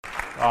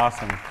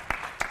Awesome.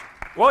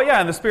 Well, yeah,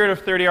 in the spirit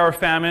of 30-hour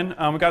famine,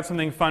 we got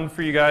something fun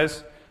for you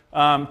guys.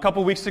 A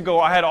couple weeks ago,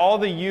 I had all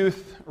the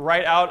youth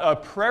write out a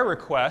prayer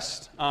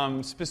request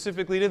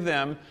specifically to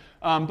them,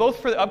 both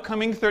for the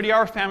upcoming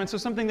 30-hour famine, so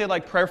something they'd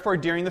like prayer for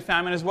during the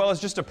famine, as well as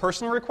just a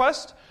personal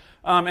request.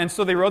 And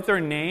so they wrote their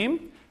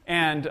name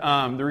and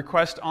the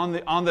request on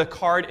the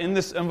card in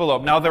this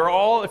envelope. Now, they're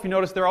all, if you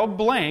notice, they're all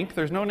blank.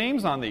 There's no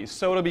names on these,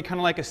 so it'll be kind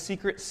of like a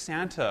secret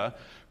Santa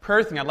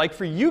prayer thing. I'd like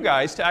for you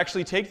guys to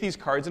actually take these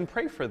cards and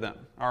pray for them,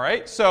 all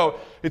right? So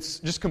it's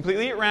just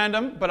completely at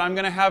random, but I'm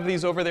going to have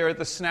these over there at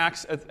the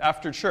snacks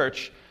after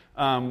church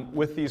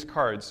with these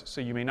cards,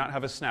 so you may not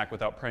have a snack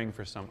without praying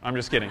for some. I'm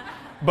just kidding.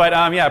 But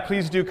yeah,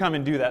 please do come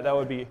and do that. That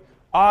would be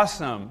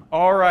awesome.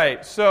 All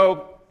right,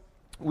 so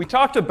we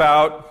talked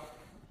about...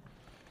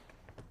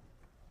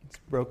 It's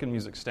broken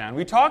music stand.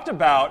 We talked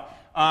about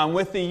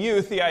with the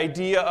youth, the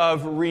idea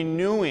of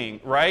renewing,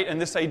 right? And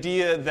this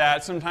idea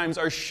that sometimes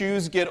our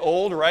shoes get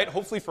old, right?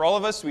 Hopefully for all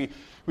of us, we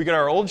get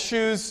our old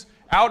shoes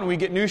out and we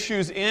get new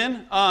shoes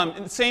in.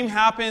 And the same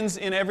happens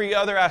in every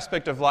other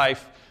aspect of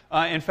life.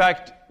 In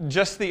fact,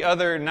 just the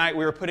other night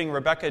we were putting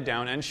Rebecca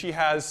down, and she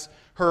has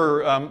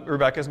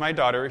Rebecca's my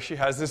daughter, she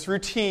has this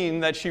routine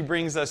that she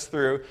brings us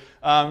through.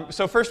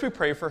 So first we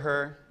pray for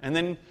her, and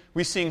then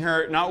we sing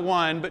her not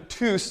one, but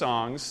two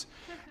songs.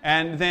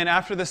 And then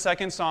after the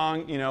second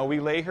song, we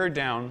lay her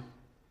down.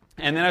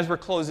 And then as we're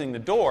closing the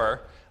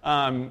door,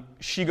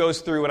 she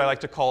goes through what I like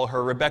to call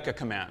her Rebecca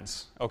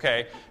commands,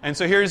 okay? And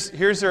so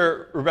here's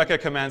her Rebecca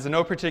commands in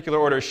no particular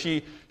order.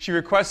 She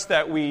requests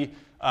that we,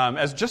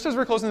 just as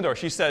we're closing the door,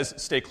 she says,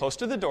 stay close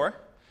to the door,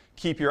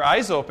 keep your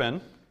eyes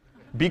open,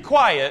 be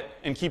quiet,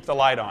 and keep the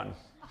light on.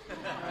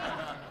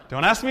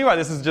 Don't ask me why.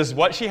 This is just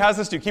what she has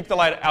us do. Keep the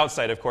light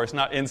outside, of course,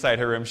 not inside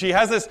her room. She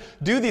has us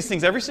do these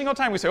things every single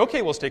time. We say,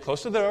 okay, we'll stay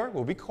close to the door.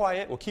 We'll be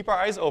quiet. We'll keep our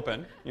eyes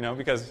open,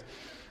 because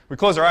we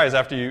close our eyes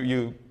after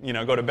you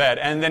go to bed.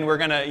 And then we're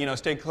going to,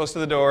 stay close to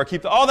the door,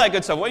 keep all that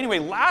good stuff. Well, anyway,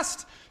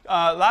 last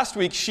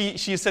week, she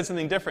said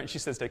something different. She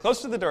said, stay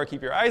close to the door,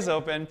 keep your eyes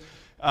open,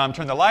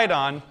 turn the light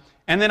on.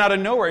 And then out of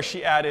nowhere,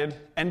 she added,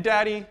 and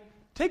Daddy,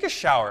 take a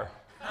shower.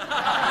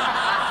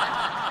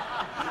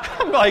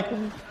 I'm like,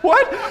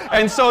 what?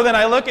 And so then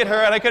I look at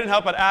her, and I couldn't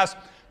help but ask,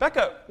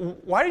 Becca,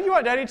 why do you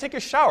want Daddy to take a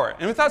shower?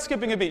 And without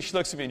skipping a beat, she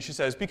looks at me and she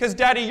says, because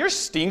Daddy, you're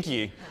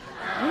stinky.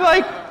 I'm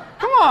like,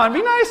 come on,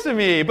 be nice to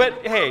me.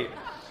 But hey,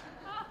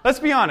 let's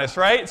be honest,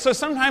 right? So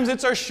sometimes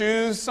it's our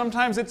shoes,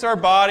 sometimes it's our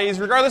bodies,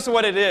 regardless of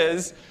what it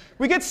is.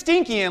 We get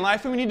stinky in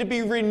life and we need to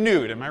be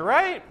renewed. Am I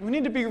right? We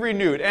need to be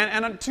renewed.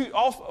 And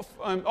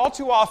all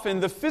too often,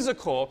 the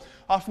physical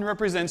often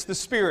represents the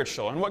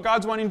spiritual. And what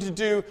God's wanting to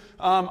do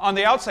on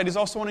the outside is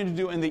also wanting to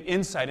do in the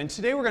inside. And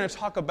today we're going to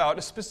talk about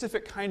a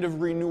specific kind of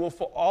renewal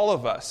for all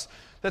of us.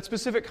 That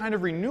specific kind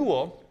of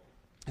renewal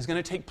is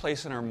going to take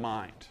place in our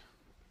mind.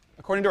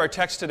 According to our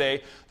text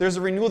today, there's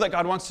a renewal that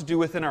God wants to do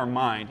within our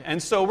mind.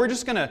 And so we're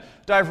just going to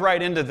dive right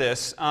into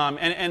this.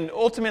 And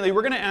ultimately,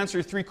 we're going to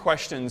answer three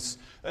questions.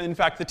 In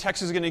fact, the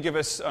text is going to give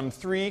us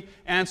three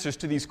answers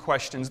to these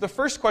questions. The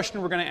first question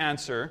we're going to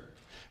answer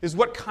is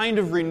what kind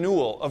of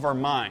renewal of our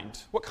mind?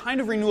 What kind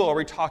of renewal are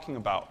we talking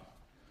about?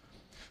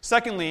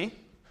 Secondly,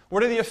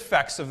 what are the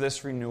effects of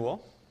this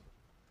renewal?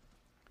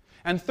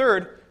 And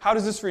third, how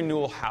does this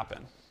renewal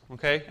happen?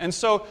 Okay, and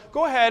so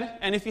go ahead,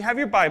 and if you have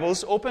your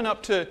Bibles, open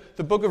up to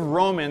the book of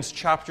Romans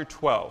chapter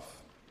 12.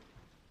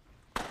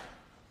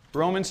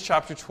 Romans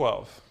chapter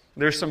 12.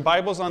 There's some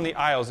Bibles on the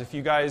aisles if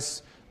you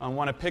guys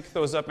want to pick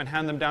those up and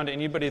hand them down to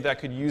anybody that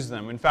could use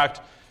them. In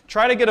fact,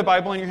 try to get a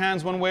Bible in your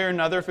hands one way or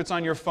another. If it's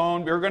on your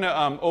phone, we're going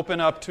to open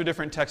up to a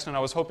different text, and I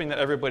was hoping that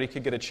everybody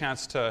could get a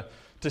chance to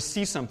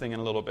see something in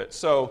a little bit.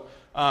 So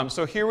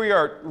here we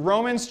are,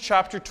 Romans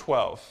chapter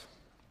 12.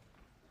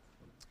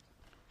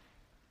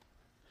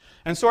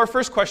 And so our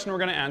first question we're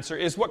going to answer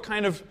is, what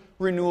kind of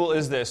renewal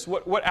is this?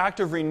 What act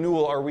of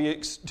renewal are we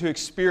to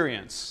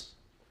experience?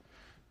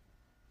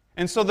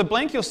 And so the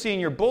blank you'll see in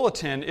your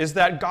bulletin is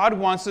that God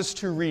wants us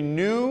to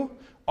renew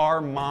our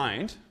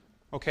mind,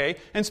 okay?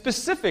 And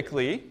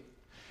specifically,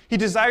 He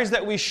desires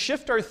that we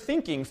shift our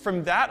thinking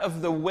from that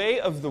of the way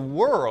of the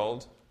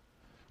world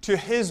to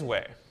His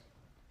way.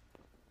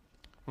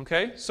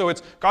 Okay? So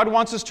God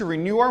wants us to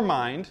renew our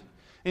mind,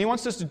 and He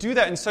wants us to do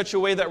that in such a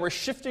way that we're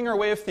shifting our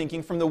way of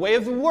thinking from the way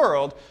of the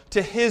world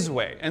to His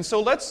way. And so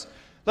let's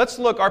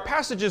look. Our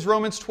passage is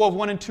Romans 12,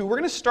 1 and 2. We're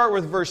going to start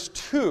with verse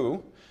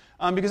 2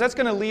 because that's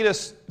going to lead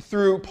us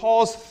through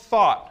Paul's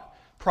thought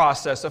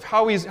process of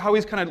how he's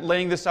kind of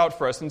laying this out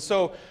for us. And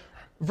so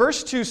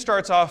verse 2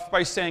 starts off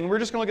by saying, we're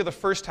just going to look at the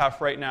first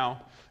half right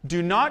now.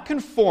 Do not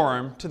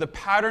conform to the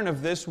pattern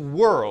of this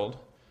world,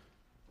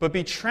 but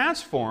be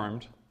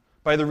transformed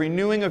by the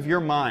renewing of your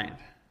mind.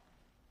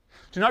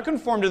 Do not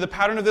conform to the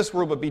pattern of this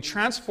world, but be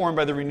transformed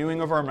by the renewing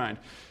of our mind.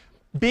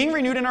 Being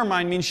renewed in our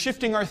mind means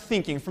shifting our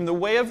thinking from the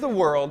way of the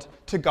world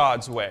to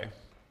God's way.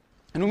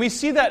 And when we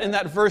see that in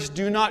that verse,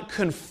 do not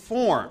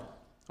conform,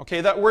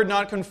 okay, that word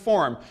not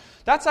conform,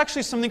 that's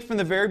actually something from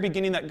the very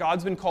beginning that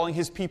God's been calling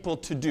His people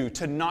to do,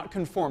 to not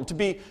conform, to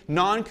be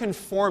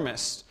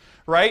nonconformists.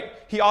 right?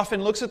 He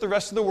often looks at the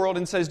rest of the world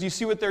and says, do you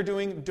see what they're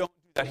doing? Don't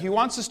do that. He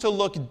wants us to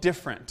look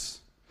different.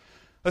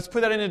 Let's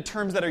put that into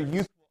terms that our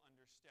youth will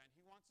understand.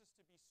 He wants us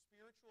to be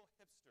spiritual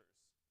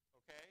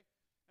hipsters, okay?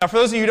 Now, for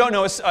those of you who don't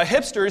know, a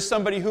hipster is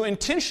somebody who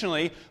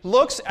intentionally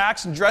looks,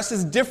 acts, and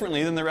dresses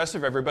differently than the rest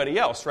of everybody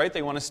else, right?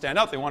 They want to stand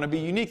out. They want to be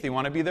unique. They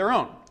want to be their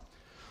own.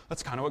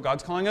 That's kind of what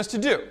God's calling us to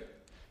do.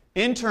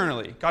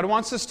 Internally, God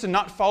wants us to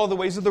not follow the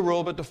ways of the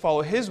world, but to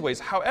follow His ways.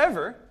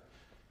 However,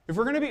 if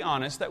we're going to be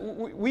honest, that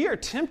we are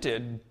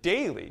tempted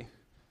daily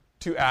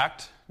to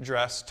act,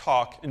 dress,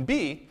 talk, and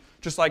be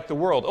just like the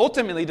world.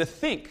 Ultimately, to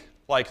think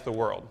like the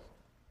world.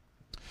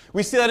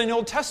 We see that in the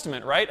Old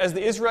Testament, right? As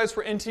the Israelites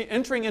were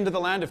entering into the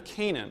land of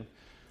Canaan,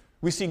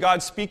 we see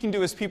God speaking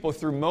to His people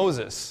through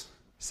Moses,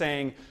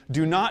 saying,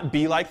 do not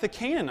be like the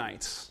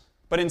Canaanites,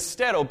 but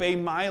instead obey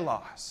my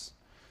laws.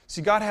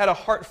 See, God had a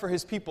heart for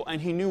His people,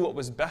 and He knew what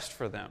was best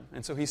for them.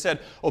 And so He said,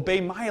 obey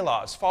my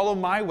laws, follow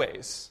my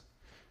ways.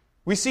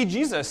 We see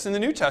Jesus in the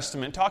New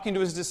Testament talking to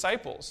His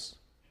disciples.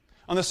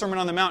 On the Sermon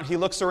on the Mount, He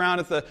looks around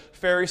at the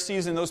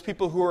Pharisees and those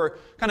people who are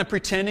kind of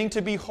pretending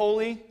to be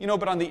holy,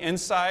 but on the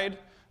inside,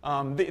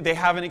 they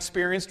haven't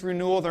experienced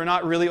renewal. They're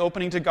not really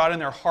opening to God in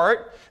their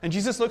heart. And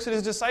Jesus looks at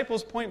His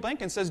disciples point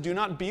blank and says, do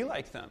not be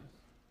like them.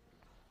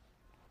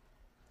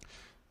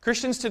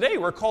 Christians today,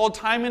 we're called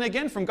time and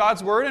again from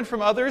God's Word and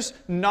from others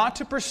not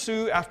to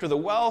pursue after the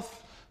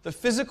wealth, the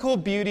physical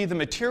beauty, the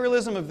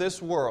materialism of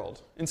this world.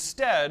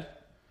 Instead,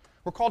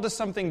 we're called to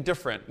something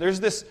different. There's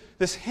this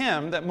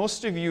hymn that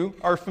most of you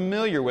are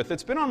familiar with.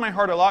 It's been on my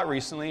heart a lot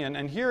recently,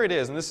 and here it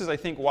is. And this is, I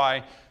think,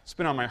 why it's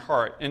been on my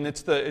heart. And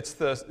it's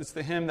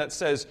the hymn that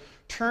says,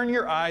 turn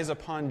your eyes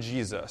upon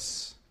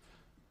Jesus.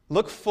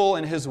 Look full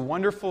in His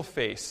wonderful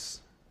face,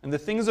 and the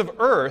things of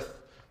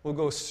earth will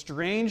go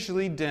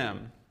strangely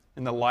dim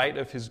in the light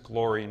of His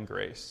glory and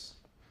grace.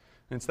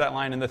 And it's that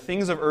line, and the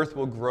things of earth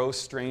will grow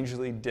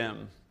strangely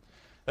dim,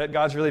 that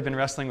God's really been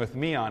wrestling with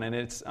me on, and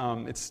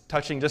it's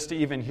touching just to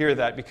even hear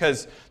that,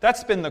 because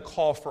that's been the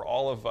call for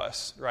all of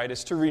us, right,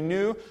 is to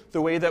renew the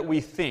way that we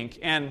think.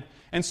 And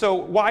so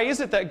why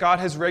is it that God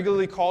has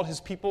regularly called His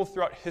people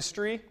throughout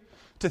history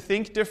to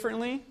think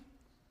differently,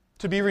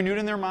 to be renewed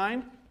in their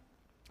mind?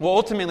 Well,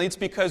 ultimately, it's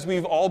because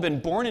we've all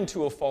been born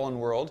into a fallen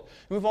world,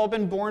 and we've all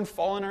been born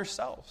fallen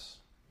ourselves.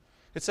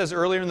 It says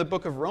earlier in the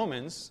book of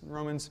Romans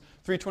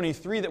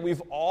 3:23, that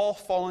we've all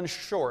fallen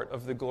short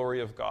of the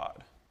glory of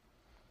God.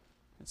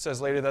 It says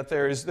later that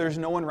there's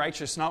no one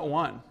righteous, not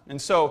one.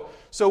 And so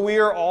we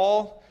are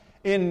all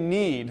in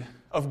need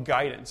of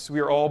guidance. We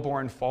are all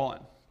born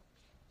fallen.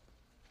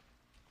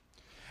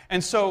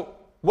 And so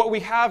what we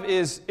have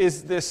is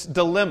this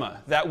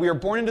dilemma that we are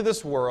born into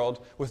this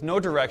world with no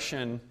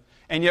direction,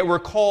 and yet we're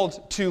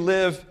called to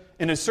live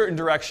in a certain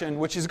direction,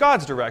 which is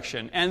God's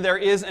direction. And there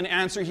is an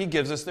answer He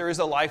gives us. There is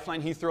a lifeline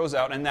He throws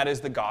out, and that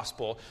is the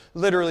gospel.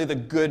 Literally the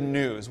good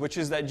news, which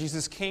is that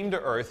Jesus came to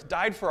earth,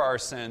 died for our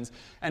sins,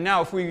 and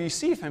now if we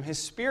receive Him, His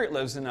Spirit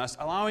lives in us,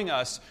 allowing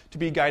us to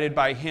be guided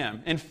by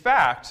Him. In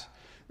fact,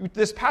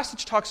 this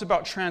passage talks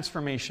about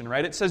transformation,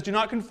 right? It says, do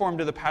not conform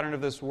to the pattern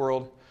of this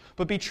world,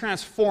 but be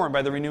transformed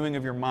by the renewing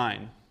of your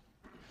mind.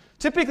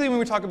 Typically, when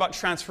we talk about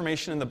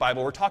transformation in the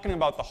Bible, we're talking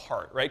about the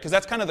heart, right? Because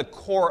that's kind of the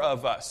core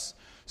of us.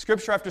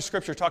 Scripture after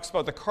Scripture talks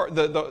about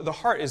the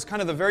heart is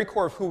kind of the very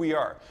core of who we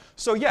are.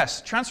 So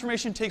yes,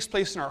 transformation takes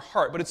place in our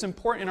heart, but it's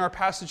important in our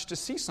passage to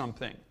see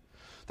something.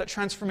 That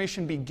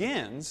transformation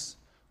begins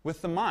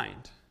with the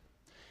mind.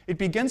 It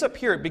begins up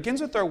here. It begins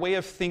with our way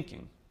of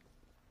thinking.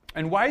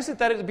 And why is it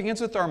that it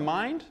begins with our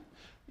mind?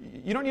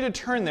 You don't need to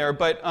turn there,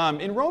 but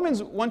in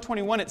Romans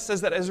 1:21 it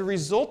says that as a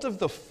result of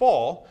the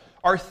fall,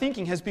 our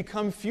thinking has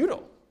become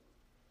futile.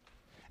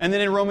 And then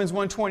in Romans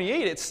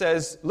 1:28, it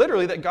says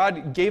literally that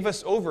God gave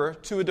us over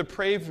to a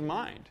depraved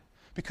mind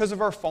because of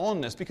our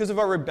fallenness, because of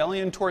our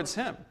rebellion towards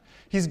Him.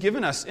 He's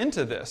given us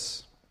into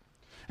this.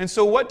 And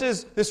so what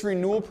does this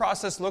renewal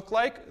process look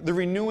like? The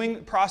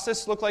renewing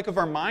process look like of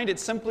our mind?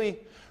 It's simply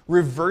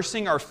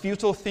reversing our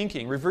futile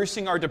thinking,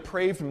 reversing our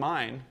depraved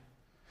mind.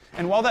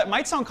 And while that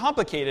might sound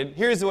complicated,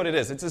 here's what it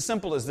is. It's as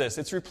simple as this.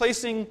 It's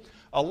replacing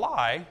a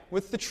lie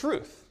with the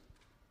truth.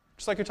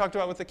 Just like we talked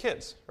about with the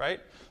kids,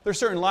 right? There are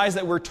certain lies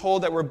that we're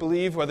told, that we're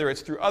believed, whether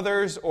it's through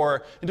others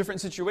or in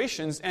different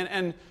situations.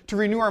 And to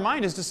renew our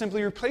mind is to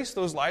simply replace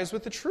those lies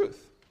with the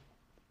truth.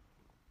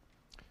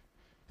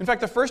 In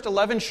fact, the first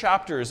 11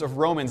 chapters of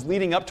Romans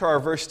leading up to our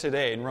verse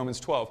today in Romans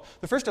 12,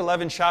 the first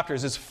 11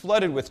 chapters is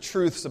flooded with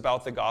truths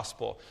about the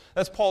gospel.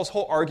 That's Paul's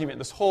whole argument.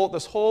 This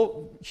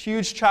whole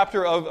huge chunk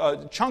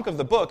of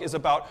the book is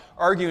about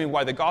arguing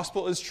why the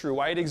gospel is true,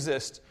 why it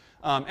exists.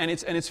 And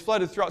it's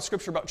flooded throughout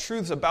Scripture about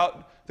truths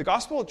about the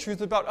gospel,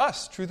 truths about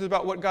us, truths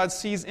about what God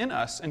sees in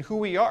us and who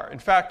we are. In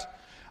fact,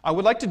 I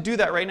would like to do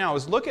that right now,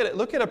 is look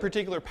at a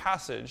particular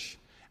passage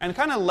and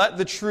kind of let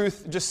the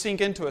truth just sink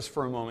into us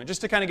for a moment,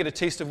 just to kind of get a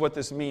taste of what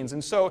this means.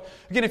 And so,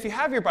 again, if you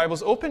have your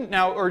Bibles, open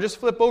now or just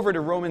flip over to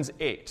Romans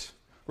 8.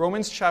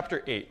 Romans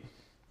chapter 8.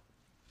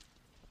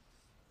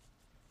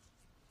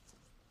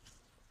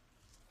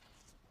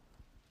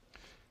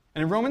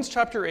 And in Romans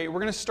chapter 8,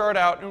 we're going to start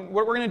out, and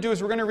what we're going to do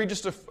is we're going to read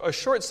just a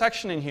short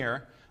section in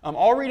here.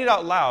 I'll read it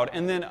out loud,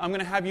 and then I'm going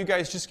to have you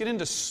guys just get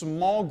into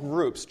small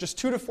groups, just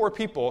 2 to 4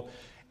 people.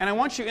 And I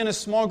want you in a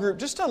small group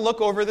just to look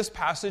over this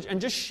passage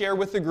and just share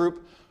with the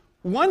group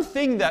one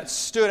thing that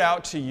stood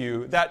out to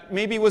you that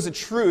maybe was a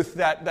truth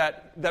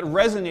that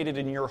resonated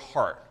in your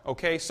heart.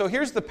 Okay, so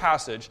here's the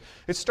passage.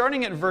 It's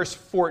starting at verse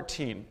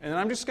 14, and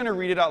I'm just going to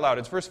read it out loud.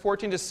 It's verse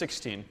 14 to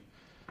 16,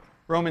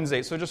 Romans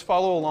 8. So just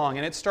follow along.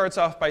 And it starts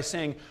off by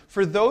saying,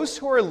 "For those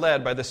who are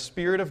led by the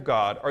Spirit of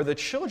God are the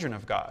children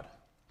of God.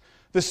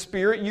 The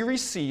Spirit you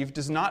received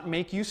does not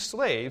make you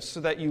slaves so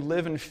that you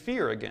live in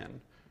fear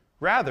again.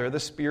 Rather, the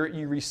Spirit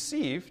you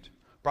received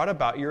brought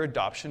about your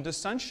adoption to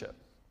sonship.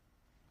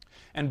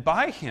 And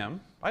by Him,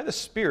 by the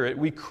Spirit,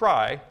 we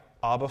cry,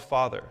 'Abba,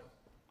 Father.'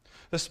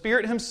 The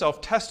Spirit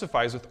Himself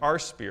testifies with our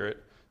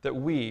spirit that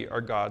we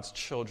are God's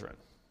children."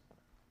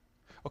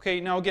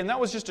 Okay, now again, that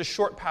was just a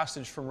short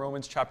passage from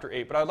Romans chapter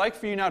 8, but I'd like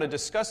for you now to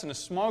discuss in a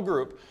small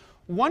group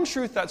one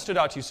truth that stood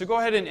out to you. So go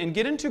ahead and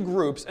get into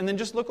groups, and then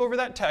just look over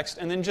that text,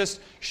 and then just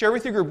share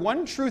with your group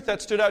one truth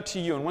that stood out to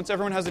you. And once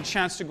everyone has a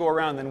chance to go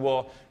around, then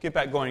we'll get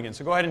back going again.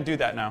 So go ahead and do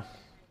that now.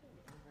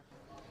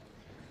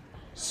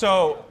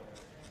 So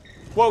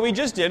what we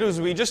just did was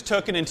we just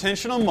took an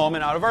intentional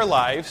moment out of our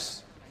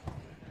lives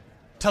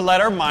to let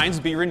our minds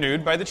be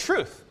renewed by the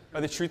truth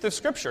of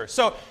Scripture.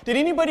 So did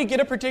anybody get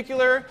a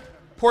particular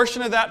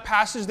portion of that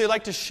passage they'd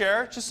like to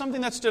share? Just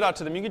something that stood out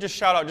to them. You can just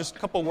shout out just a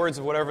couple words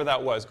of whatever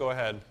that was. Go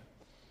ahead.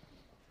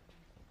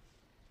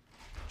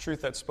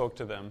 Truth that spoke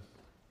to them.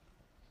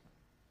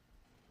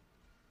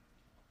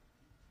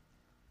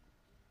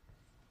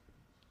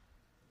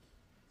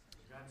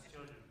 God's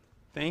children.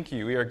 Thank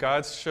you. We are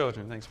God's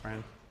children. Thanks,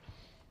 Brian.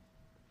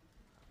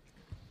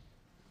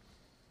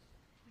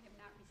 We have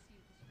not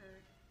received the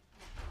spirit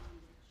of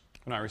bondage.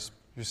 We've not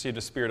received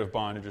a spirit of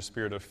bondage or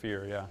spirit of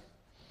fear, yeah.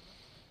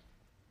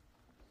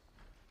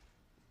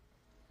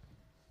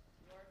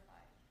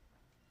 Glorified.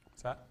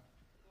 What's that?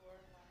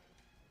 Glorified.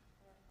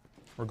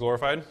 We're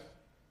glorified?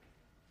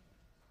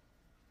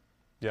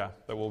 Yeah,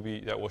 that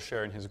we'll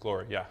share in His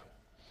glory, yeah.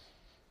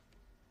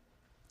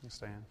 Thanks,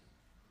 Diane.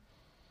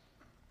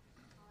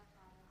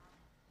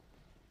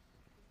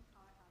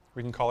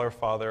 We can call our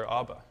Father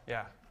Abba,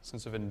 yeah.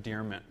 Sense of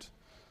endearment,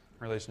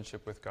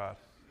 relationship with God.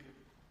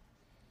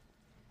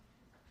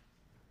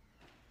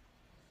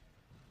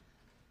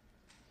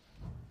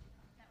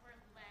 That we're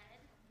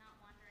led, not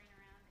wandering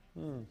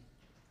around.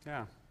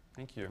 Yeah,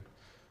 thank you.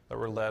 That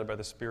we're led by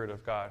the Spirit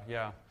of God,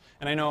 yeah.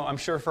 And I know, I'm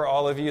sure for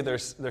all of you,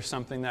 there's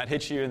something that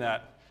hits you and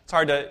that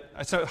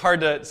it's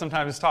hard to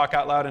sometimes talk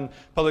out loud in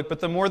public,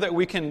 but the more that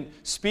we can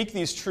speak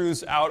these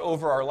truths out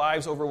over our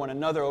lives, over one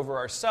another, over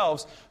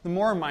ourselves, the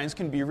more our minds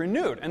can be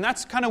renewed. And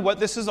that's kind of what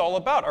this is all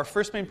about. Our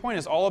first main point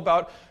is all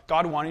about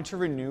God wanting to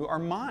renew our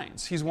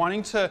minds. He's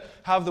wanting to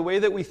have the way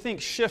that we think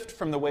shift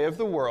from the way of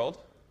the world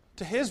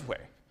to His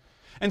way.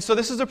 And so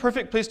this is a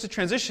perfect place to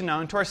transition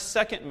now into our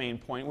second main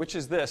point, which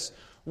is this.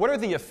 What are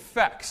the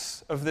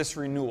effects of this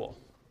renewal?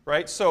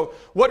 Right? So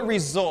what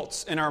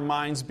results in our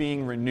minds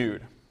being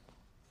renewed?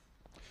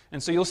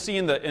 And so you'll see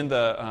in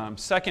the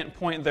second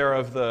point there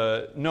of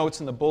the notes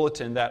in the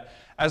bulletin that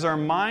as our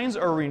minds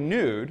are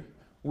renewed,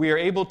 we are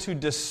able to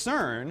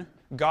discern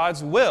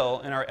God's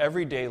will in our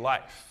everyday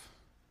life.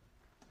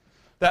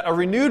 That a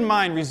renewed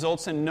mind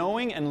results in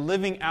knowing and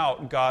living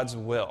out God's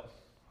will.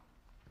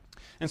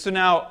 And so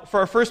now, for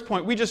our first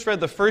point, we just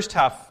read the first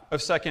half of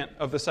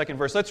the second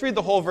verse. Let's read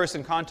the whole verse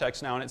in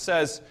context now. And it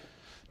says,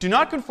 "Do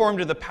not conform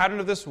to the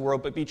pattern of this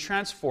world, but be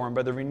transformed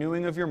by the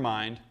renewing of your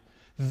mind.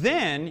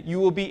 Then you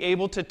will be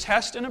able to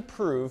test and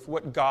approve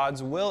what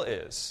God's will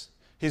is,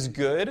 His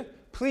good,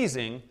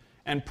 pleasing,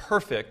 and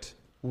perfect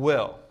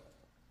will."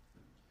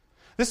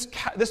 This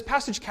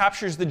passage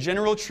captures the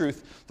general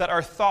truth that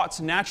our thoughts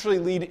naturally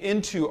lead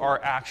into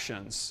our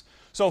actions.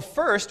 So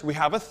first, we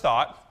have a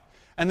thought,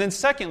 and then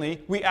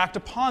secondly, we act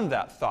upon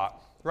that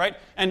thought, right?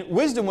 And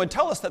wisdom would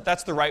tell us that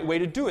that's the right way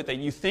to do it, that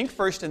you think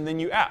first and then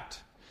you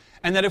act.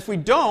 And that if we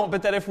don't,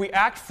 but that if we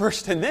act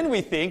first and then we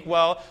think,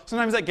 well,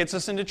 sometimes that gets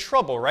us into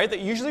trouble, right? That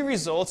usually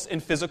results in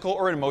physical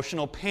or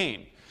emotional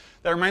pain.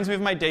 That reminds me of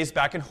my days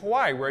back in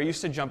Hawaii, where I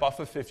used to jump off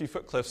of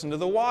 50-foot cliffs into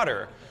the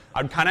water.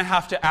 I'd kind of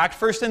have to act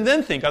first and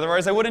then think,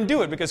 otherwise I wouldn't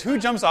do it, because who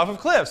jumps off of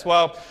cliffs?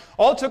 Well,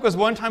 all it took was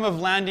one time of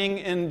landing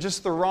in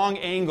just the wrong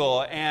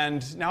angle,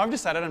 and now I've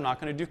decided I'm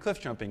not going to do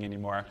cliff jumping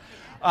anymore.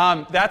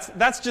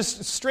 That's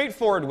just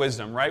straightforward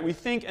wisdom, right? We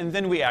think and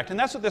then we act, and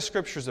that's what this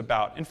scripture is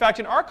about. In fact,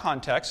 in our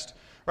context,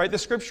 right, the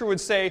scripture would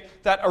say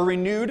that a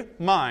renewed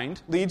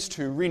mind leads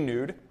to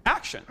renewed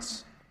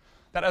actions.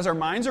 That as our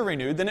minds are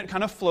renewed, then it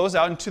kind of flows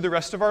out into the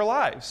rest of our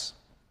lives.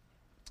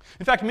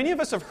 In fact, many of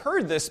us have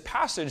heard this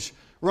passage,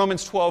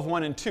 Romans 12,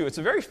 1 and 2. It's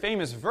a very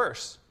famous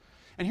verse.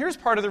 And here's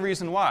part of the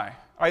reason why.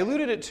 I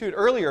alluded to it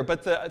earlier,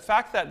 but the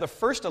fact that the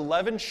first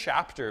 11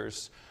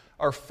 chapters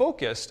are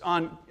focused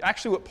on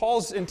actually what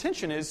Paul's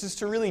intention is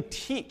to really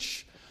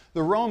teach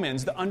the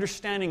Romans the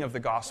understanding of the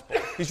gospel.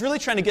 He's really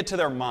trying to get to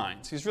their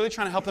minds. He's really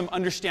trying to help them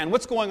understand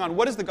what's going on.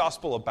 What is the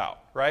gospel about,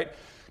 right?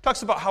 He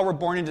talks about how we're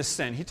born into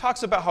sin. He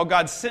talks about how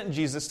God sent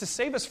Jesus to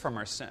save us from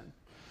our sin.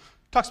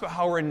 He talks about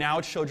how we're now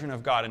children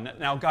of God, and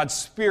now God's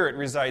Spirit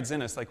resides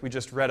in us, like we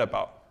just read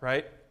about,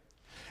 right?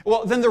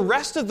 Well, then the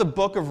rest of the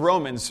book of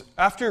Romans,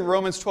 after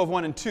Romans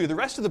 12:1 and 2, the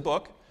rest of the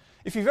book,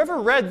 if you've ever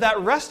read that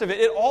rest of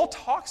it, it all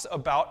talks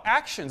about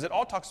actions. It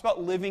all talks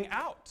about living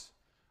out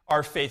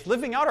our faith,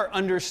 living out our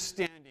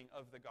understanding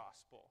of the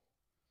gospel.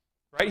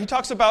 Right? He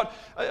talks about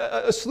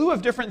a slew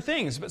of different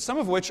things, but some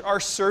of which are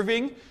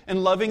serving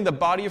and loving the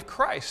body of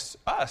Christ,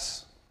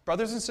 us,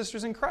 brothers and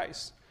sisters in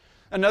Christ.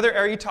 Another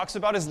area he talks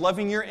about is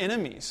loving your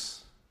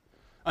enemies.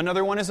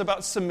 Another one is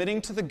about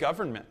submitting to the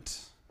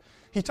government.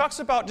 He talks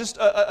about just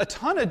a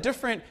ton of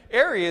different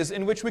areas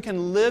in which we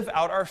can live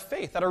out our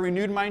faith, that our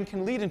renewed mind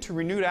can lead into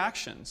renewed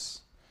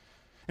actions.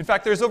 In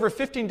fact, there's over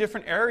 15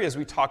 different areas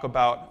we talk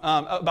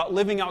about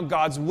living out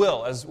God's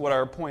will, as what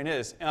our point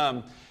is.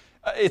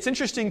 It's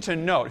interesting to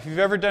note, if you've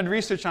ever done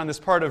research on this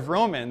part of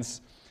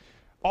Romans,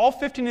 all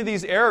 15 of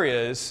these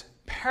areas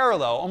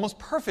parallel almost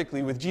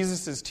perfectly with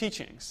Jesus'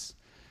 teachings.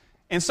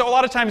 And so a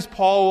lot of times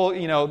Paul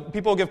will,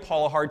 people give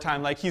Paul a hard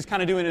time, like he's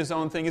kind of doing his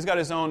own thing, he's got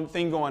his own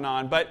thing going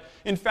on. But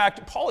in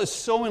fact, Paul is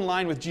so in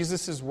line with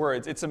Jesus'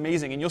 words, it's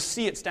amazing. And you'll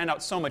see it stand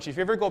out so much if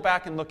you ever go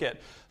back and look at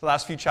the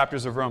last few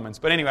chapters of Romans.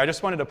 But anyway, I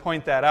just wanted to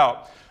point that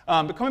out.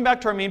 But coming back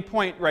to our main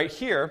point right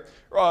here,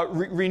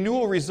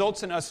 renewal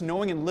results in us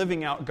knowing and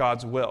living out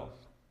God's will.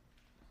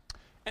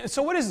 And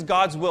so what is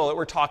God's will that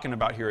we're talking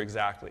about here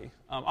exactly?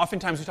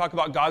 Oftentimes we talk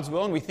about God's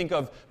will and we think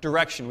of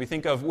direction. We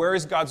think of where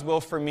is God's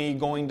will for me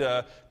going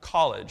to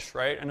college,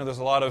 right? I know there's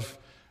a lot of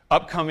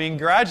upcoming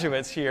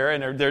graduates here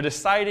and they're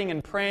deciding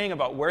and praying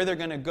about where they're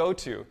going to go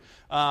to.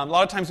 A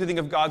lot of times we think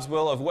of God's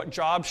will of what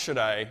job should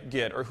I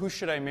get or who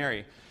should I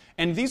marry.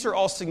 And these are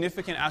all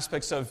significant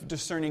aspects of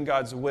discerning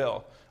God's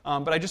will.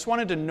 But I just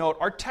wanted to note,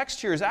 our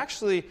text here is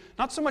actually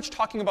not so much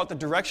talking about the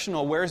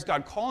directional, where is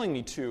God calling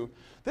me to?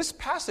 This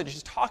passage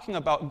is talking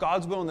about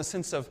God's will in the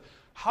sense of,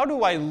 how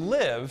do I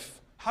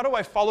live, how do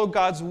I follow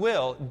God's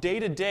will day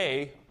to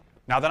day,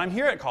 now that I'm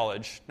here at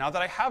college, now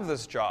that I have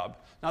this job,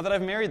 now that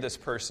I've married this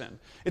person.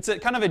 It's a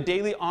kind of a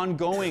daily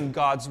ongoing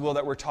God's will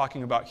that we're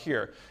talking about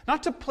here.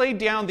 Not to play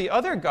down the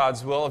other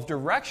God's will of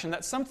direction,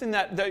 that's something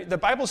that the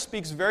Bible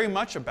speaks very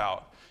much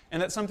about.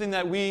 And that's something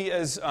that we,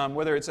 as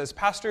whether it's as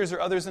pastors or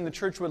others in the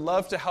church, would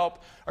love to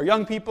help our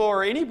young people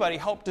or anybody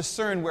help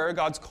discern where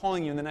God's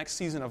calling you in the next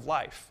season of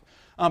life.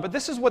 But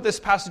this is what this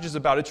passage is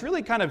about. It's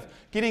really kind of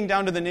getting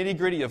down to the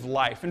nitty-gritty of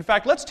life. In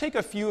fact, let's take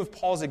a few of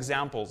Paul's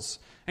examples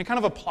and kind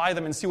of apply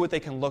them and see what they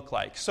can look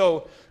like.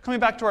 So coming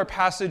back to our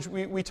passage,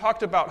 we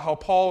talked about how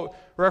Paul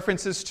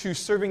references to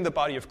serving the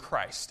body of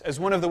Christ as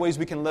one of the ways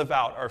we can live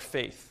out our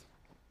faith.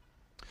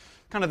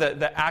 Kind of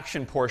the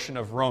action portion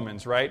of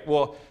Romans, right?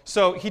 Well,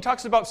 so he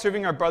talks about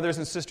serving our brothers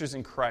and sisters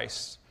in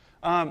Christ.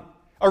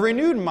 A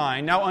renewed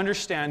mind now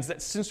understands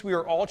that since we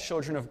are all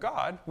children of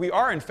God, we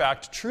are in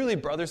fact truly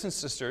brothers and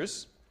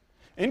sisters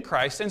in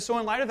Christ. And so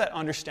in light of that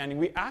understanding,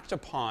 we act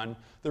upon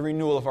the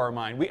renewal of our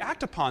mind. We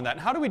act upon that. And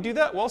how do we do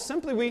that? Well,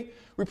 simply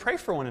we pray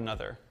for one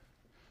another.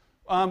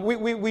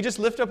 We just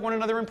lift up one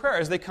another in prayer.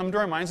 As they come to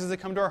our minds, as they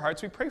come to our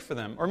hearts, we pray for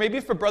them. Or maybe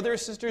if a brother or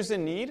sister is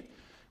in need,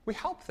 we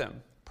help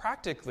them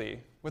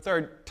practically with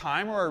our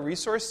time or our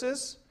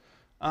resources.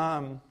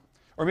 Or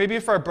maybe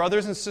if our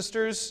brothers and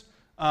sisters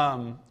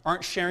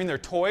aren't sharing their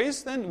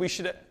toys, then we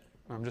should...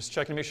 I'm just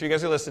checking to make sure you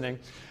guys are listening.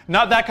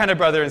 Not that kind of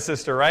brother and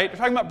sister, right? We're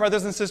talking about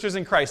brothers and sisters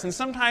in Christ. And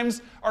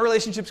sometimes our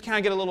relationships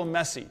can get a little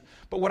messy.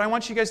 But what I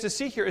want you guys to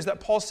see here is that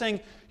Paul's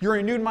saying your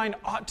renewed mind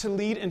ought to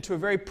lead into a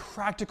very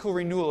practical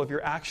renewal of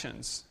your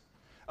actions.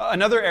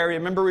 Another area,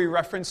 remember we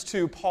referenced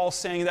to Paul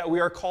saying that we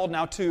are called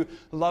now to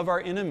love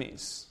our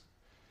enemies.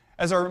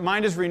 As our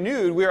mind is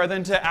renewed, we are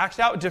then to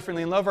act out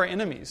differently and love our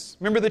enemies.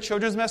 Remember the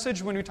children's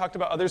message when we talked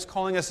about others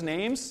calling us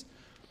names?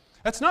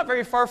 That's not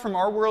very far from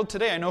our world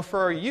today. I know for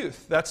our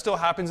youth, that still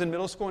happens in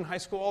middle school and high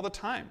school all the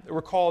time.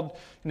 We're called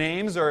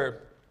names, or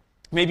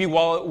maybe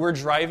while we're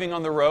driving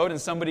on the road and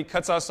somebody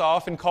cuts us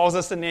off and calls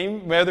us a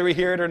name, whether we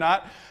hear it or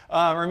not.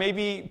 Or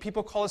maybe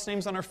people call us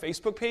names on our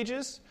Facebook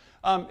pages.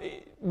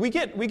 We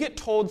get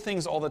told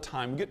things all the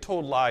time. We get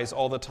told lies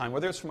all the time,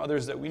 whether it's from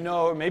others that we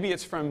know, or maybe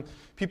it's from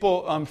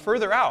people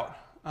further out.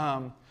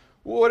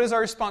 What is our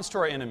response to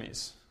our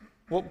enemies?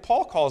 Well,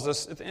 Paul calls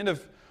us at the end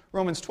of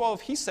Romans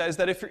 12, he says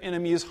that if your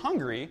enemy is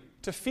hungry,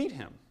 to feed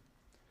him.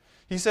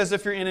 He says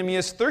if your enemy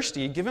is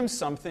thirsty, give him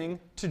something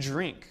to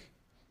drink.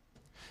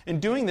 In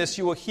doing this,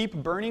 you will heap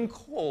burning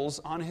coals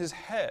on his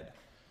head.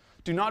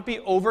 Do not be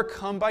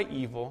overcome by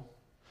evil,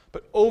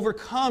 but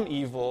overcome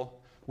evil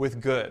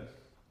with good.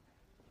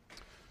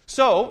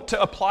 So,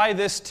 to apply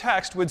this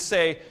text would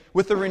say,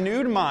 with a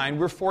renewed mind,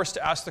 we're forced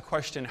to ask the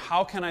question,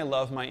 how can I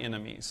love my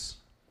enemies?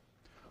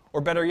 Or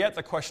better yet,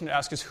 the question to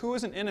ask is, who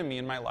is an enemy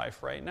in my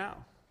life right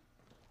now?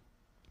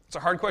 It's a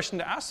hard question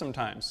to ask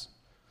sometimes.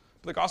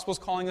 But the gospel is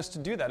calling us to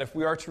do that if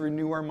we are to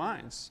renew our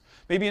minds.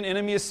 Maybe an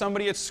enemy is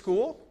somebody at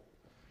school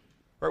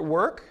or at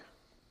work.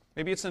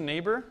 Maybe it's a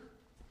neighbor.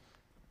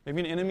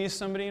 Maybe an enemy is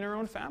somebody in our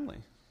own family.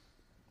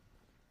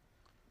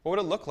 What would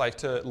it look like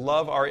to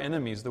love our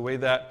enemies the way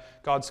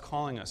that God's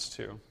calling us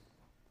to?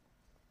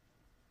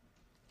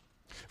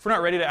 If we're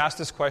not ready to ask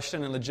this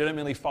question and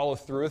legitimately follow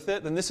through with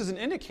it, then this is an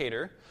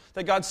indicator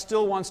that God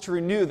still wants to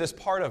renew this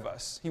part of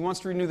us. He wants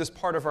to renew this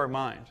part of our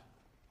mind.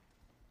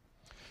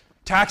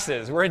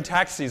 Taxes. We're in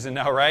tax season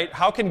now, right?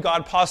 How can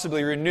God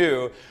possibly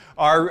renew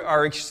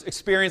our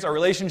experience, our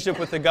relationship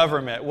with the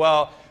government?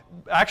 Well,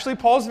 actually,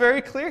 Paul's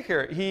very clear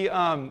here.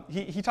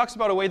 He talks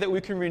about a way that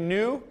we can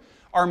renew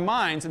our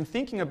minds in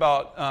thinking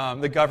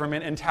about the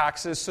government and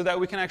taxes so that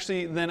we can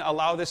actually then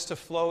allow this to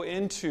flow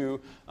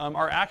into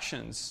our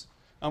actions.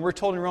 We're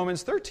told in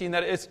Romans 13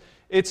 that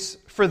it's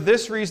for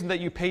this reason that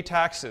you pay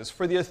taxes.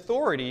 For the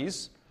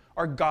authorities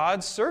are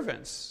God's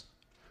servants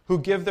who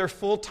give their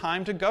full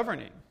time to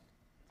governing.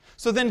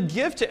 So then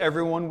give to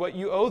everyone what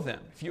you owe them.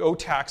 If you owe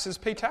taxes,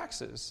 pay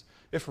taxes.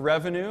 If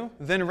revenue,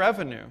 then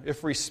revenue.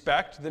 If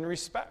respect, then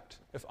respect.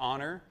 If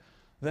honor,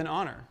 then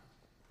honor.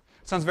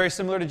 It sounds very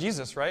similar to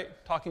Jesus, right?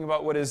 Talking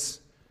about what is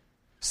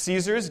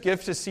Caesar's,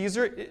 give to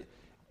Caesar.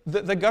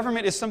 The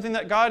government is something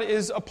that God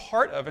is a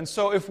part of. And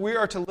so if we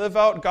are to live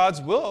out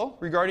God's will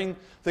regarding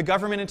the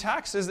government and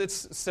taxes,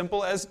 it's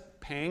simple as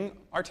paying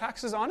our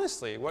taxes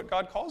honestly, what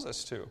God calls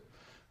us to.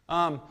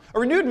 A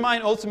renewed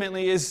mind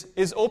ultimately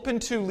is open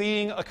to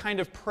leading a kind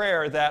of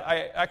prayer that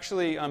I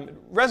actually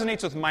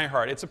resonates with my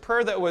heart. It's a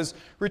prayer that was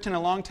written a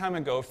long time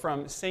ago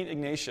from St.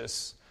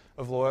 Ignatius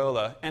of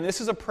Loyola. And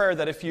this is a prayer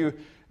that if you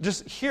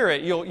just hear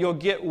it, you'll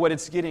get what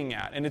it's getting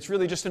at. And it's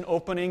really just an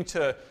opening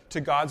to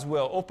God's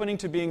will, opening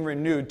to being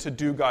renewed to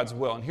do God's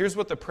will. And here's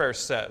what the prayer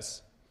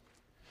says.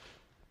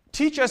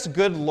 Teach us,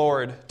 good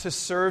Lord, to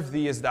serve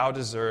Thee as Thou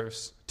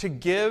deserves, to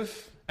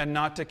give and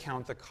not to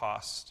count the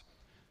cost,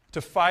 to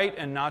fight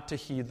and not to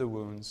heed the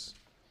wounds,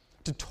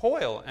 to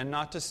toil and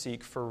not to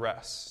seek for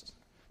rest,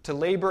 to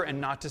labor and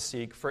not to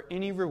seek for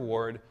any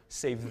reward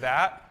save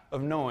that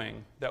of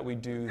knowing that we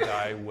do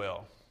Thy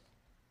will.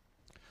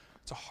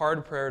 It's a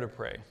hard prayer to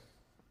pray,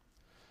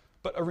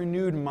 but a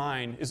renewed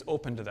mind is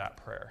open to that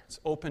prayer. It's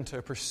open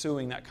to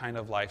pursuing that kind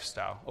of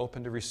lifestyle,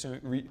 open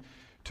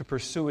to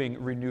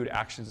pursuing renewed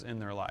actions in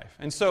their life.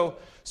 And so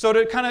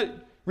to kind of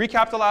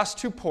recap the last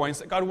 2 points,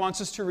 that God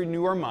wants us to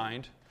renew our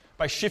mind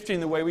by shifting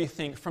the way we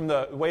think from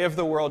the way of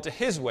the world to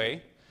His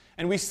way.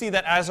 And we see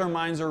that as our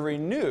minds are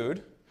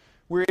renewed,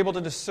 we're able to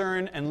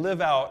discern and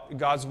live out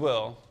God's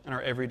will in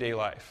our everyday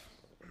life.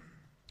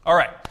 All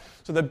right,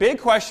 so the big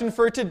question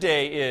for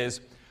today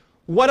is,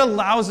 what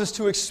allows us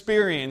to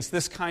experience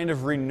this kind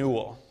of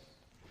renewal?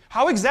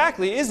 How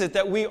exactly is it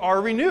that we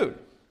are renewed?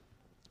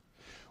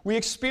 We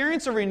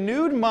experience a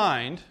renewed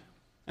mind,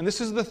 and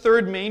this is the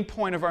third main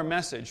point of our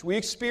message. We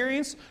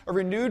experience a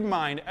renewed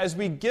mind as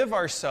we give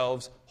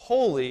ourselves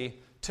wholly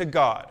to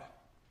God.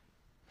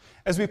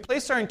 As we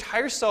place our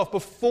entire self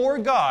before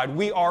God,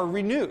 we are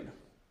renewed.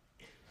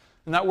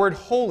 And that word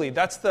holy,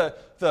 that's the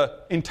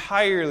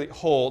entirely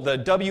whole, the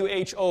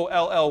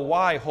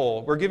W-H-O-L-L-Y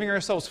whole. We're giving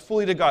ourselves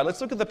fully to God.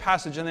 Let's look at the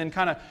passage and then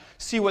kind of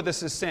see what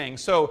this is saying.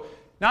 So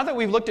now that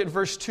we've looked at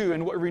verse 2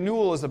 and what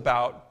renewal is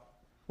about,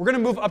 we're going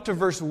to move up to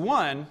verse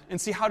 1 and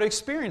see how to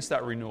experience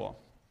that renewal.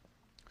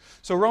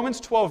 So Romans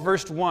 12,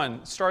 verse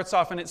 1 starts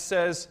off and it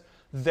says,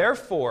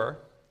 Therefore,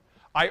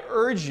 I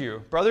urge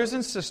you, brothers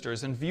and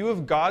sisters, in view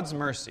of God's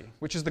mercy,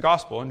 which is the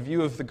gospel, in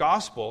view of the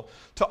gospel,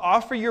 to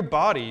offer your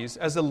bodies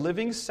as a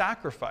living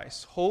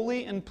sacrifice,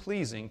 holy and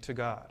pleasing to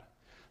God.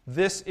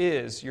 This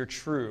is your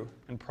true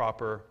and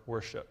proper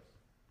worship.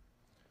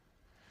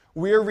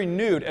 We are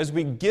renewed as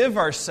we give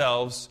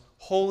ourselves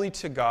wholly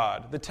to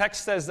God. The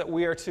text says that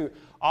we are to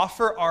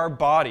offer our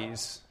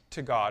bodies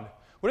to God.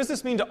 What does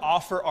this mean to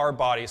offer our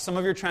bodies? Some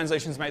of your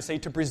translations might say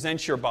to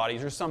present your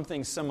bodies or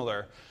something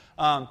similar.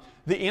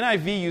 The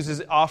NIV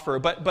uses offer,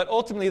 but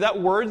ultimately that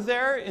word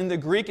there in the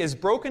Greek is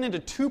broken into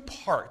 2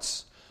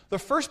 parts. The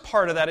first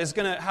part of that is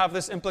going to have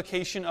this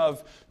implication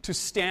of to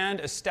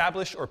stand,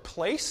 establish, or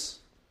place.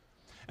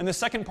 And the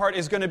second part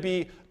is going to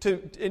be,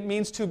 it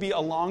means to be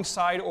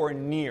alongside or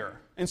near.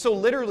 And so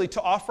literally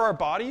to offer our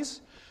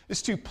bodies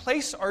is to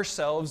place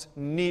ourselves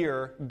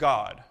near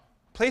God.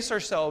 Place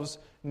ourselves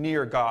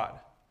near God.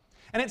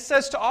 And it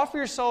says to offer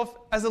yourself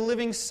as a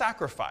living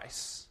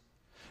sacrifice.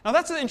 Now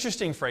that's an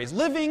interesting phrase,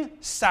 living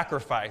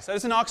sacrifice. That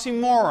is an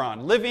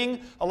oxymoron.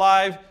 Living,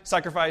 alive,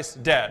 sacrifice,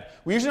 dead.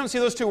 We usually don't see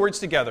those 2 words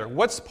together.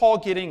 What's Paul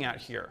getting at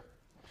here?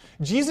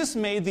 Jesus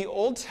made the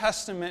Old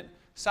Testament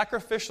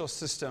sacrificial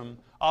system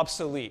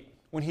obsolete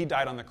when He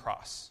died on the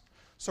cross.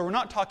 So we're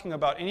not talking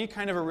about any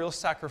kind of a real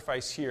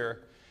sacrifice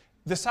here.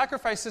 The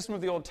sacrifice system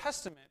of the Old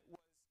Testament was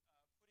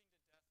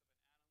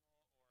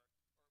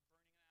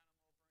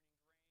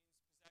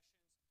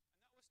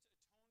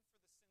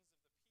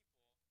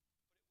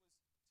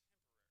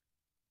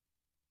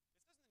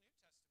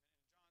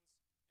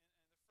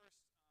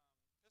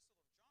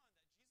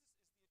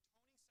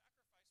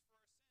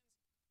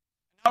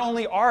not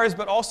only ours,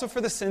 but also for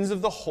the sins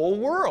of the whole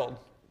world.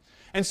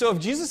 And so if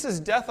Jesus'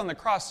 death on the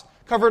cross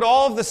covered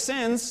all of the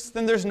sins,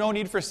 then there's no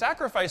need for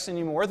sacrifice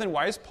anymore. Then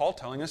why is Paul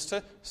telling us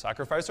to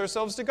sacrifice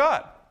ourselves to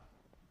God?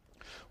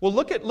 Well,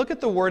 look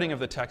at the wording of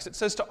the text. It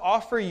says to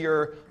offer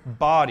your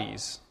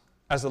bodies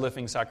as a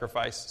living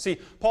sacrifice. See,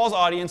 Paul's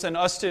audience and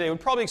us today would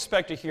probably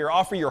expect to hear,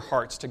 offer your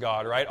hearts to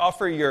God, right?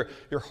 Offer your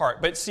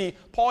heart. But see,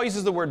 Paul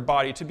uses the word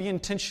body to be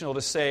intentional,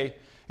 to say,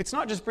 it's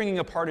not just bringing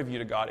a part of you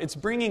to God. It's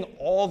bringing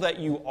all that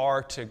you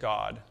are to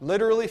God.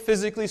 Literally,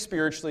 physically,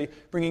 spiritually,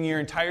 bringing your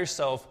entire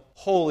self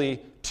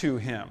wholly to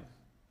Him.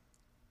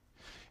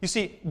 You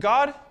see,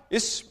 God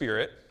is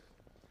spirit,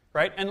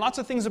 right? And lots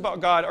of things about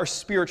God are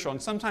spiritual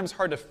and sometimes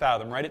hard to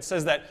fathom, right? It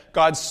says that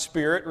God's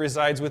spirit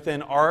resides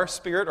within our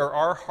spirit or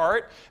our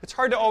heart. It's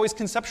hard to always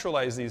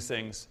conceptualize these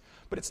things,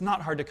 but it's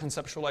not hard to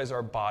conceptualize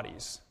our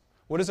bodies.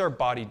 What is our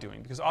body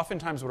doing? Because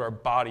oftentimes what our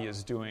body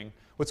is doing,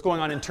 what's going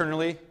on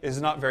internally,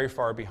 is not very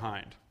far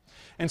behind.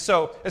 And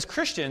so, as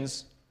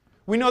Christians,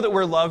 we know that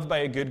we're loved by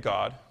a good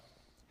God,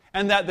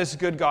 and that this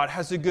good God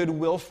has a good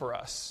will for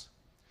us.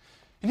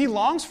 And He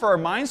longs for our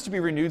minds to be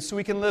renewed so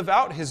we can live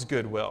out His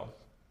good will.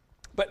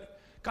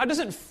 But God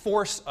doesn't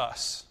force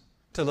us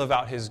to live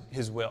out His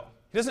will.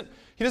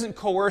 He doesn't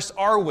coerce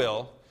our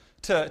will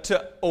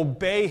to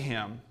obey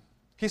Him.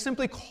 He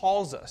simply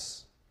calls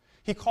us.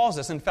 He calls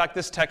us. In fact,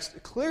 this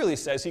text clearly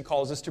says He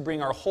calls us to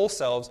bring our whole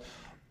selves,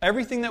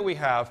 everything that we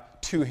have,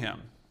 to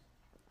Him.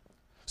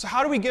 So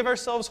how do we give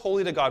ourselves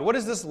wholly to God? What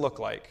does this look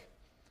like?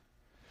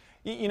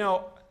 You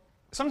know,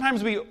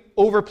 sometimes we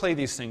overplay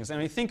these things,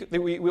 and we think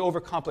that we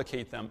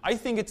overcomplicate them. I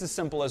think it's as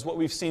simple as what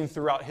we've seen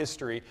throughout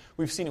history.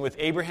 We've seen it with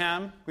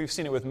Abraham, we've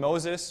seen it with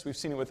Moses, we've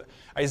seen it with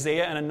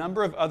Isaiah, and a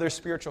number of other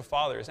spiritual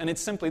fathers. And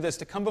it's simply this,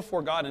 to come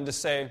before God and to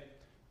say,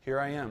 here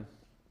I am.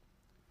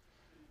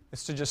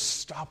 It's to just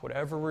stop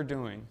whatever we're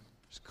doing.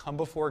 Just come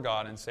before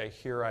God and say,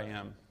 here I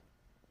am.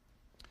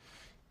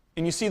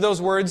 And you see those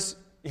words,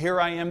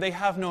 here I am, they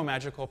have no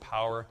magical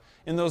power.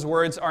 And those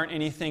words aren't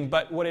anything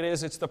but what it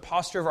is. It's the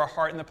posture of our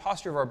heart and the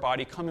posture of our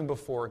body coming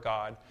before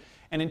God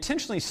and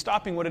intentionally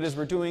stopping what it is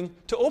we're doing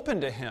to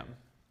open to Him.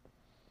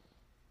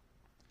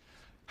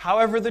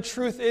 However, the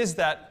truth is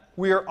that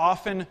we are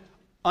often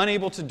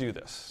unable to do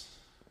this.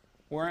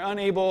 We're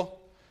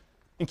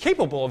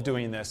incapable of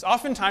doing this.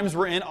 Oftentimes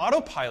we're in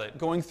autopilot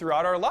going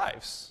throughout our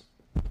lives,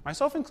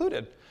 myself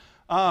included.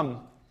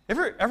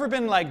 Ever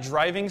been like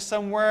driving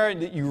somewhere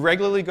that you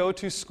regularly go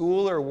to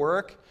school or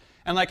work,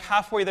 and like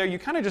halfway there you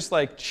kind of just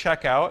like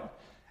check out,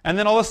 and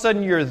then all of a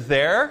sudden you're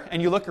there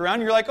and you look around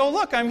and you're like, oh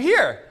look, I'm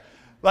here.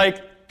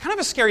 Like kind of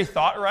a scary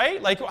thought,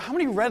 right? Like how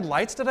many red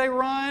lights did I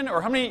run?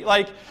 Or how many,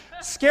 like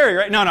scary,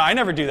 right? No, I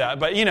never do that.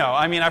 But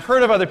I've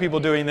heard of other people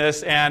doing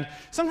this, and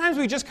sometimes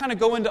we just kind of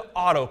go into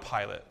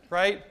autopilot,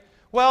 right?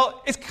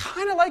 Well, it's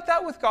kind of like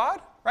that with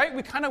God, right?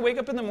 We kind of wake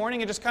up in the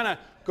morning and just kind of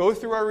go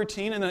through our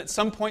routine, and then at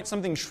some point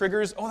something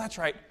triggers, oh, that's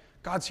right,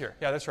 God's here.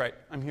 Yeah, that's right,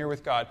 I'm here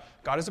with God.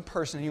 God is a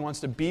person, He wants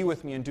to be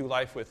with me and do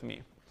life with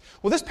me.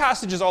 Well, this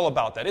passage is all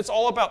about that. It's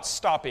all about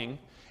stopping,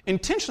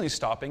 intentionally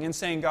stopping, and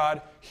saying,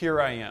 God, here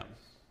I am.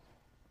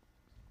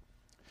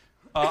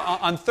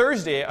 On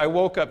Thursday, I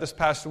woke up this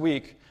past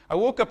week. I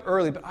woke up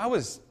early, but I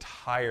was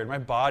tired. My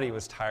body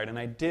was tired, and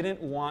I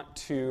didn't want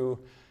to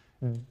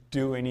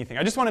do anything.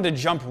 I just wanted to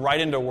jump right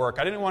into work.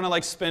 I didn't want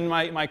to spend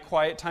my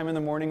quiet time in the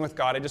morning with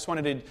God. I just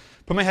wanted to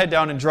put my head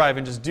down and drive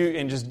and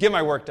just get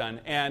my work done.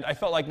 And I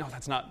felt like, no,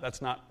 that's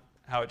not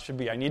how it should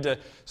be. I need to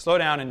slow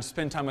down and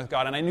spend time with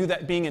God. And I knew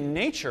that being in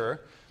nature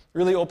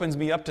really opens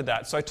me up to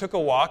that. So I took a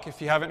walk. If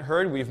you haven't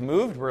heard, we've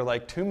moved. We're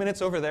like 2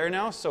 minutes over there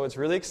now, so it's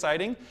really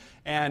exciting.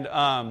 And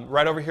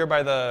right over here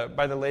by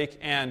the lake.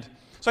 And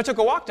so I took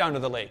a walk down to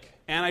the lake,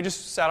 and I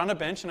just sat on a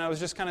bench, and I was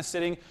just kind of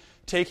sitting,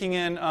 taking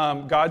in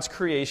God's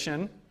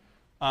creation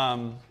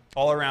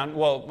all around.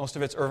 Well, most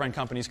of it's Irvine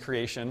Company's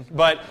creation,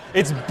 but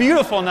it's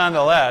beautiful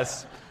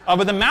nonetheless.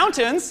 But the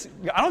mountains,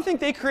 I don't think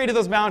they created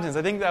those mountains.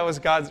 I think that was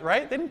God's,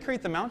 right? They didn't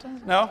create the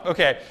mountains? No?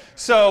 Okay.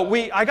 So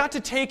I got to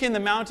take in the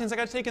mountains. I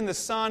got to take in the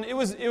sun. It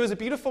was a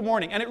beautiful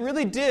morning, and it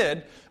really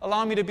did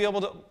allow me to be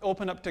able to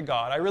open up to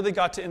God. I really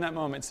got to, in that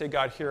moment, say,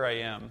 God, here I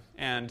am.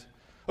 And,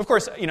 of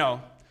course,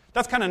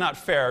 that's kind of not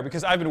fair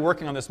because I've been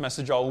working on this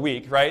message all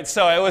week, right?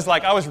 So it was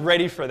like I was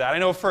ready for that. I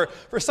know for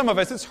some of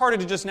us, it's harder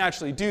to just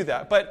naturally do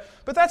that. But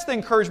that's the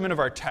encouragement of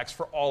our text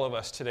for all of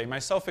us today,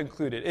 myself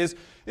included,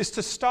 is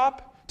to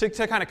stop, to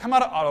kind of come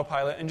out of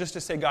autopilot and just to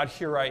say, God,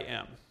 here I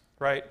am,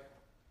 right?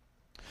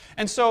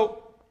 And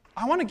so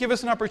I want to give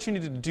us an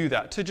opportunity to do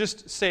that, to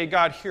just say,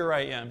 God, here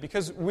I am,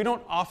 because we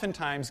don't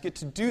oftentimes get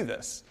to do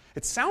this.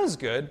 It sounds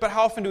good, but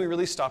how often do we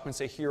really stop and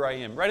say, here I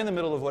am, right in the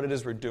middle of what it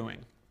is we're doing?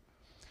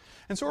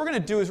 And so what we're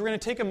going to do is we're going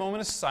to take a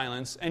moment of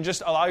silence and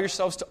just allow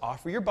yourselves to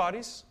offer your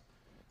bodies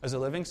as a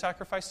living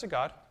sacrifice to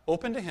God,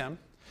 open to Him,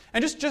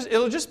 and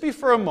it'll just be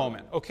for a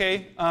moment,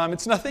 okay?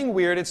 It's nothing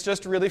weird. It's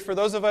just really for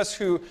those of us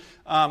who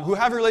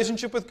have a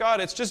relationship with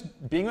God, it's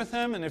just being with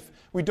Him. And if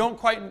we don't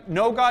quite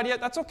know God yet,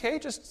 that's okay.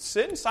 Just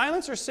sit in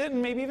silence or sit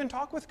and maybe even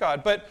talk with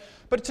God. But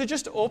to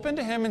just open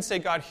to Him and say,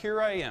 God,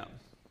 here I am.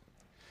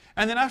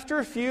 And then after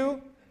a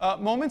few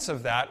moments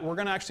of that, we're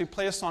going to actually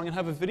play a song and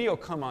have a video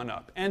come on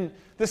up. And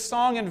this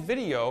song and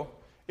video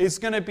is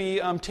going to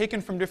be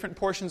taken from different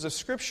portions of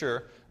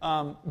Scripture.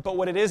 But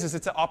what it is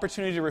it's an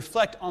opportunity to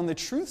reflect on the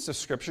truths of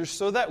Scripture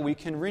so that we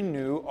can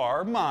renew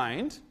our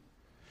mind.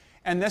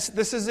 And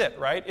this is it,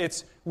 right?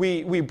 It's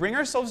we bring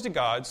ourselves to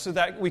God so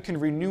that we can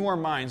renew our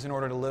minds in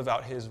order to live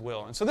out His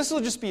will. And so this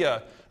will just be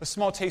a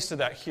small taste of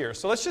that here.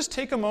 So let's just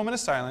take a moment of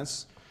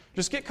silence,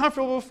 just get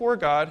comfortable before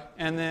God,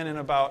 and then in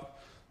about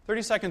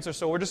 30 seconds or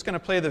so, we're just going to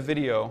play the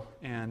video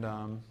and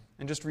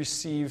just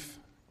receive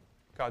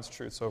God's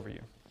truths over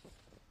you.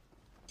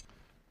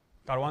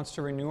 God wants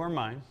to renew our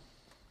mind,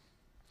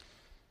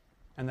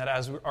 and that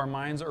as our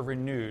minds are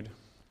renewed,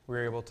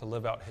 we're able to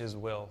live out His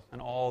will.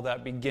 And all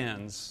that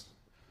begins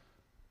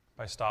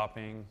by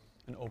stopping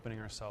and opening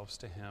ourselves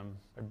to Him,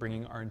 by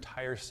bringing our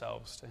entire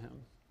selves to Him.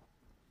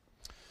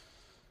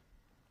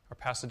 Our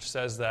passage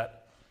says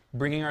that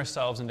bringing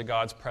ourselves into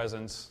God's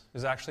presence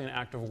is actually an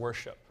act of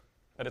worship,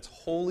 that it's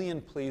holy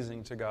and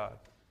pleasing to God.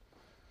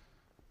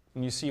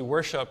 And you see,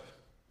 worship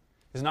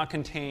is not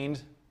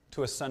contained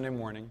to a Sunday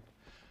morning.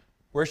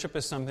 Worship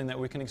is something that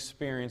we can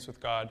experience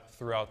with God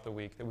throughout the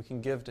week, that we can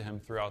give to Him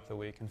throughout the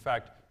week. In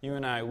fact, you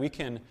and I, we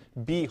can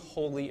be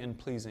holy and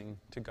pleasing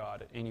to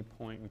God at any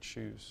point we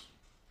choose.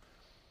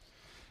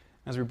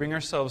 As we bring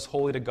ourselves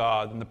wholly to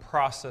God, then the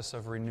process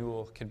of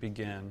renewal can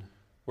begin,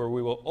 where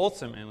we will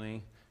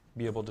ultimately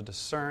be able to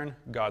discern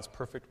God's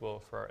perfect will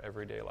for our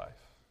everyday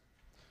life.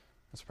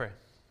 Let's pray.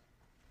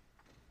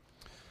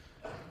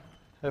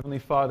 Heavenly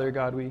Father,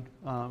 God, we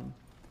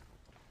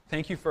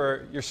thank you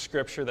for your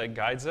Scripture that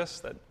guides us,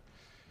 that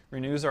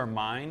renews our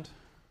mind,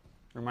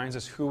 reminds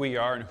us who we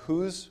are and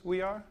whose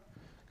we are.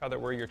 God, that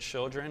we're your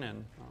children,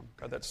 and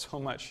God, that so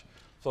much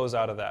flows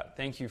out of that.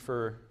 Thank you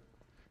for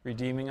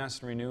redeeming us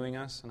and renewing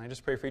us. And I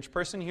just pray for each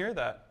person here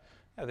that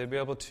they'd be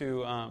able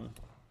to,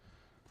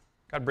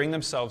 God, bring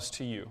themselves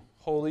to you,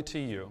 wholly to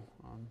you,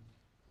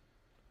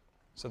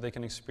 so they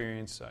can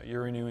experience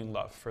your renewing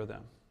love for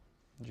them.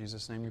 In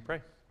Jesus' name we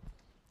pray.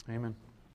 Amen.